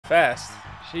fast.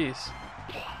 Jeez.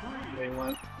 They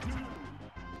want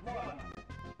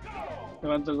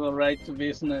to go right to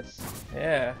business.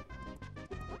 Yeah.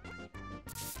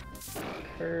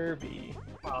 Kirby.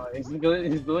 Oh, he's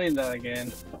doing that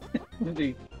again.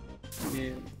 the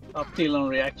up tilt on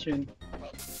reaction.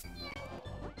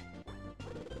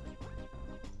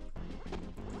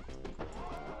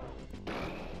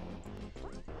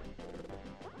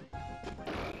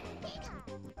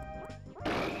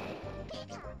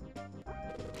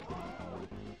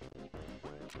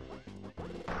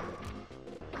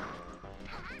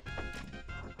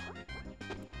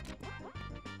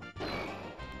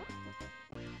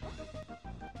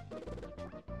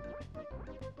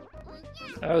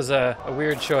 That was a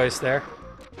weird choice there.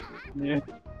 Yeah.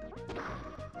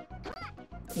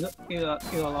 You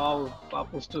allow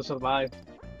Qapples to survive.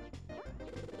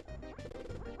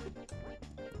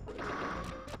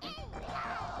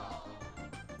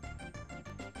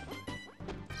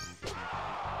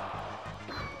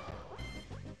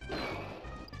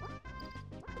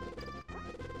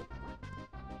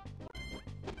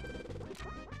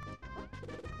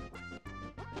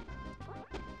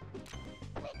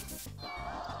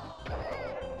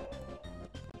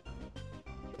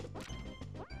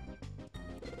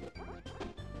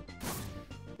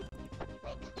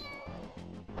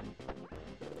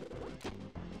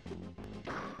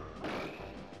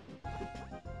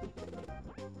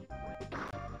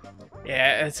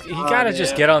 Yeah, you gotta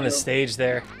just get on the stage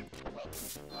there.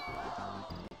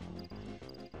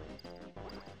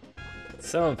 It's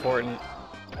so important.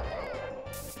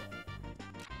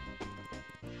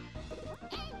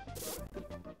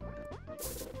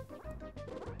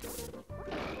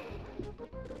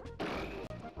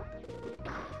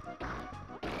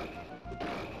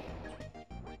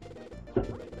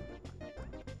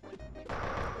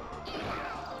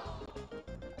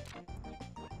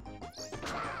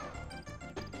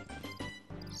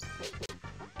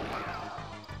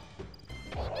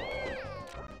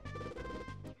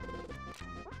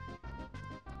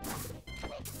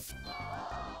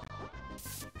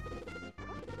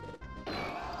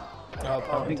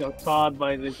 Oh, he got caught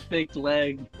by this big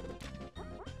leg.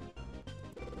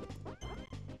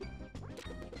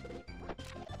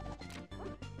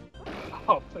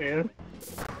 Oh, fair.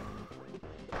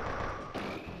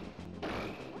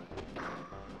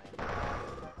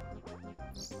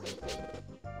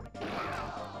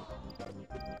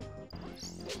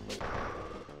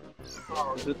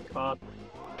 Oh, good caught.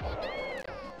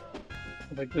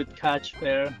 A good catch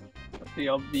there at the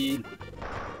up B.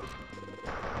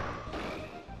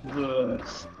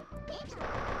 Yes.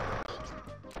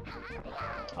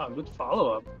 Oh, good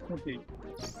follow-up. Okay.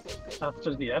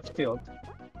 After the F tilt.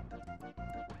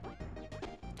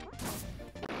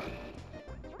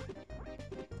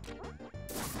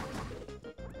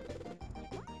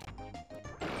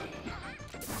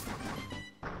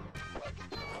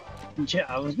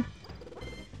 Jab.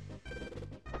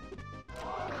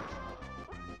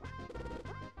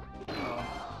 Oh,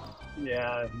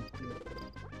 yeah,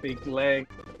 big leg.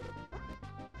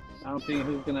 I don't think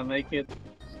he's gonna make it.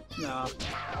 No.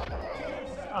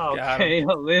 Okay,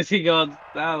 at least he got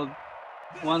out.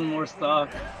 One more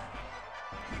stock.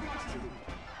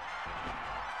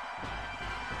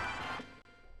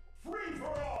 Free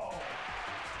for all.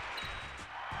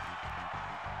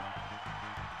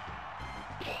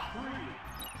 3,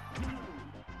 2,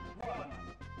 1,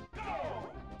 go!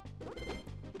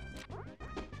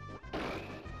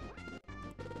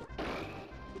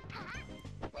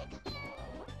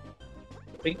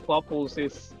 I think Qapples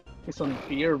is on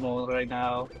fear mode right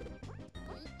now.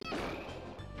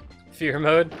 Fear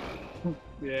mode?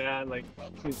 Yeah, like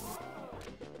he's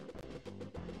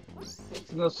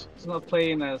not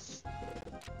playing as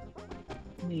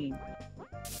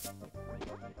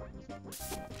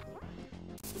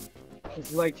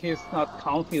It's like he's not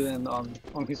confident on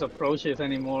his approaches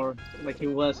anymore, like he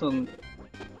was on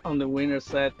the winner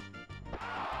set.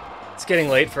 It's getting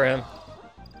late for him.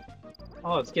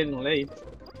 Oh, it's getting late.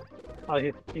 Oh,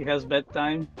 he has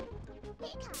bedtime.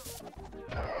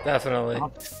 Definitely.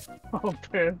 Oh,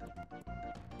 fair.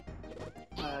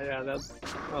 Yeah,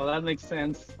 that makes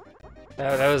sense.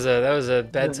 That was a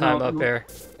bedtime up air.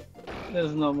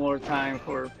 There's no more time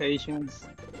for patience.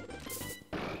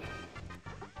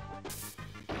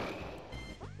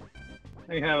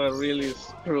 I have a really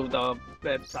screwed up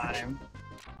bedtime.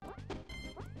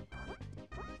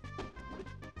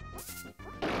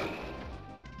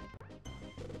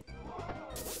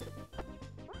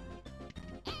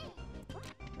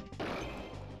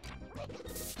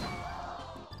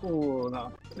 Oh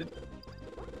no.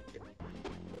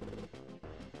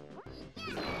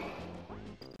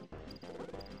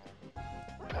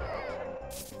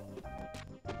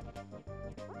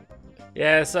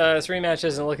 Yeah, this rematch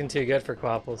isn't looking too good for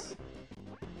Qapples.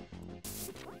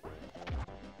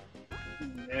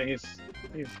 Yeah, his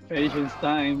patience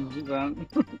time is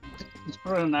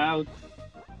run out.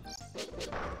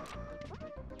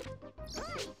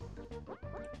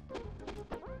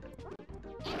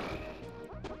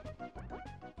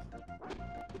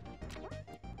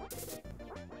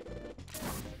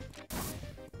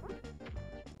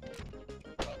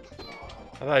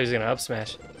 I thought he was gonna up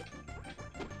smash.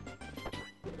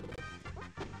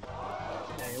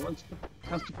 Yeah, he wants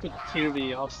to put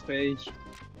Kirby off stage.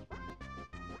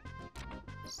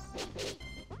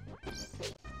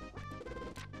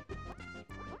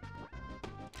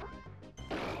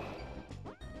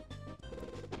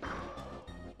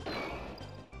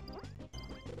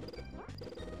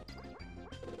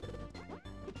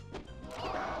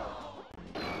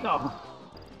 No.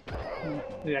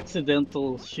 The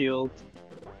accidental shield.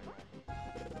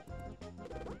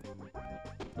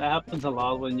 That happens a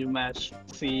lot when you match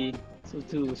C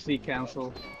to C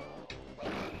cancel.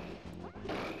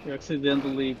 You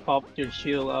accidentally pop your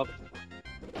shield up.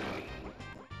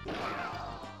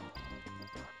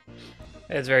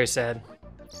 It's very sad.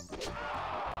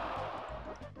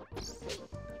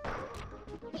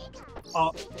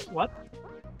 Oh, what?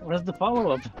 Where's the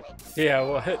follow up? Yeah,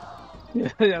 what?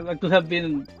 Yeah, that could have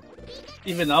been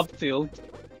even up tilt.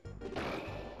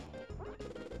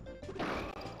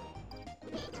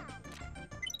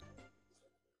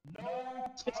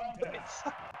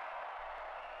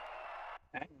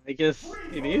 I guess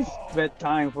it is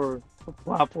bedtime for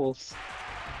Qapples.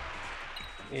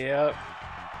 Yep.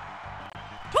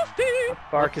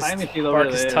 What time is it over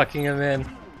Bark is there? tucking him in.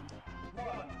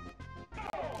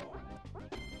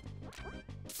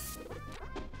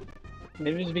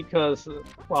 Maybe it's because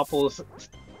Qapples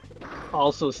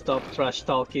also stopped trash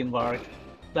talking Bark.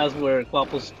 That's where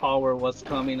Qapples' power was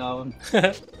coming on.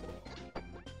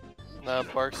 Nah,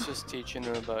 Bark's just teaching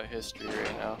him about history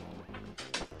right now.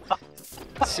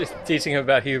 It's just teaching him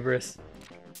about hubris.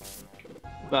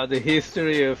 About the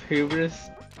history of hubris.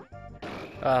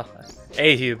 Oh,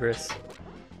 a hubris.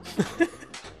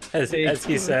 as he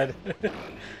hubris. said.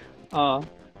 Yeah,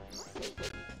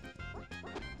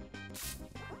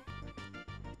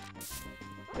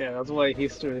 that's why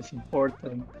history is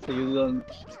important. So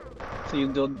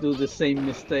you don't do the same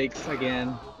mistakes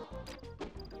again.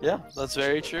 Yeah, that's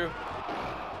very true.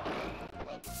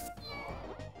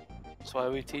 That's why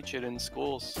we teach it in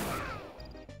schools.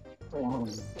 Oh.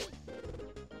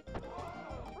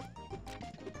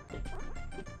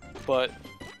 But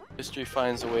history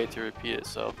finds a way to repeat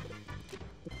itself.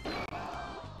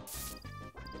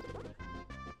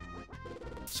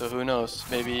 So who knows?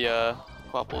 Maybe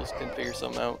Qapples can figure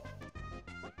something out.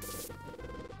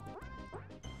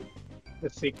 The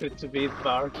secret to beat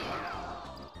Bark.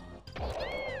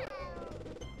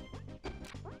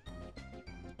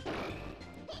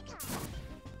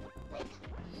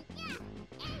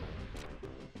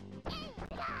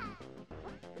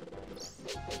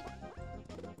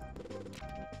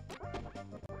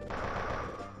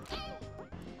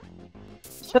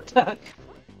 Attack!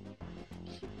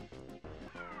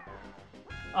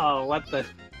 Oh, what the?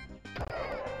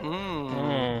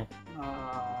 Mmm.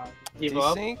 Give Do you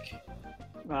up? think?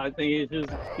 I think he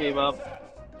just gave up.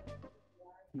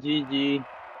 GG.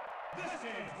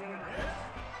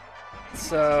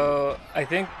 So I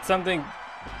think something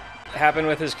happened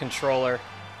with his controller.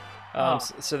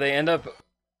 So they end up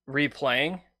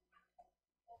replaying.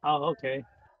 Oh, okay.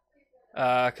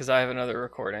 Because I have another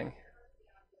recording.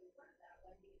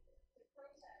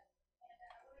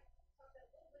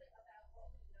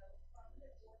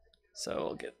 So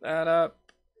we'll get that up.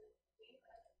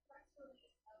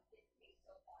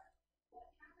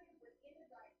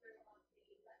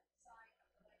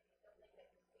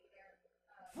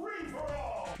 Free for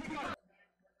all.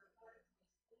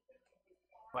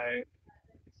 Wait.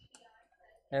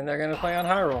 And they're gonna play on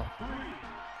Hyrule.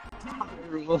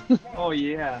 Oh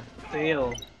yeah,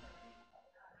 Dale.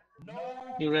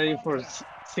 You ready for a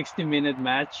 60-minute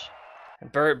match?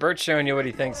 Bert's showing you what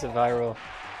he thinks of Hyrule.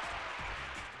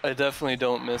 I definitely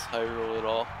don't miss Hyrule at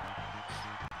all.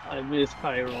 I miss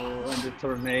Hyrule and the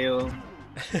tornado.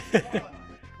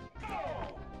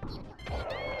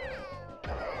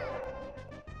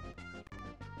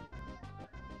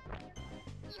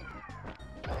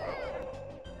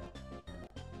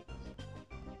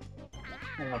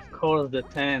 And of course the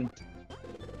tent.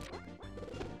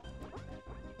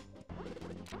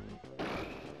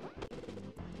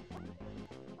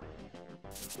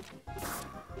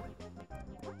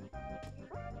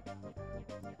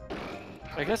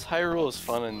 I guess Hyrule is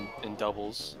fun in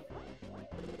doubles.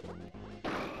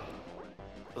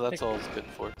 So that's all it's good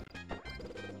for.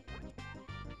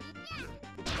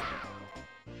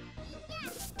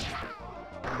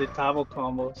 The table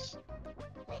combos.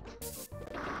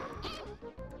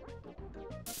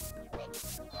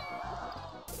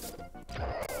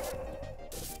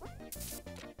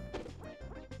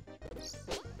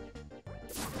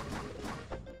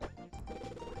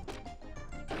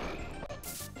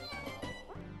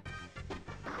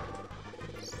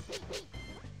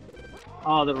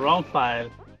 Oh, the wrong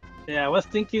file. Yeah, I was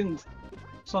thinking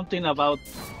something about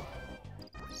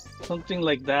something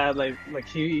like that. Like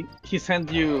he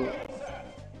sent you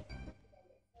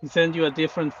a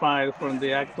different file from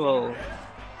the actual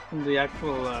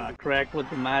crack with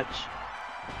the match.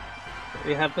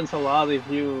 It happens a lot if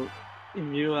you